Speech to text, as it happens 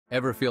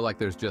Ever feel like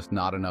there's just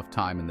not enough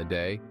time in the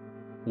day?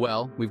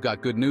 Well, we've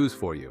got good news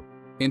for you.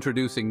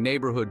 Introducing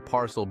Neighborhood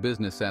Parcel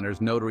Business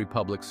Center's Notary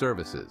Public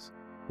Services.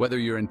 Whether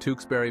you're in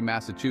Tewksbury,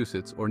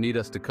 Massachusetts, or need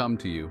us to come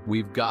to you,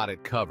 we've got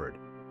it covered.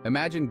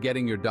 Imagine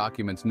getting your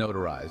documents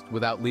notarized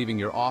without leaving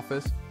your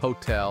office,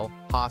 hotel,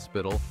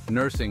 hospital,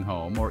 nursing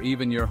home, or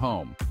even your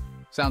home.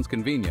 Sounds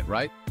convenient,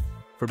 right?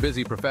 For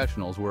busy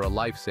professionals, we're a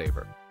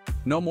lifesaver.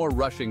 No more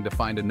rushing to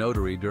find a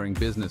notary during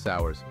business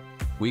hours.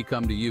 We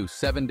come to you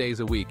 7 days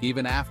a week,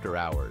 even after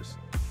hours.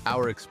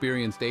 Our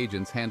experienced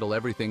agents handle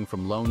everything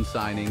from loan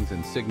signings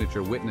and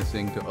signature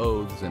witnessing to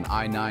oaths and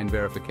I-9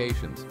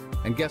 verifications.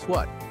 And guess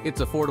what?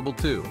 It's affordable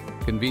too.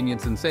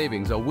 Convenience and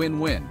savings, a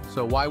win-win,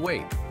 so why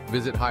wait?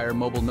 Visit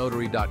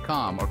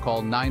hiremobilenotary.com or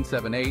call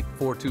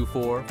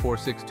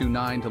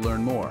 978-424-4629 to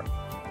learn more.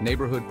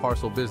 Neighborhood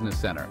Parcel Business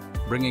Center,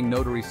 bringing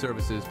notary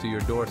services to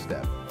your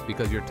doorstep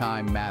because your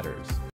time matters.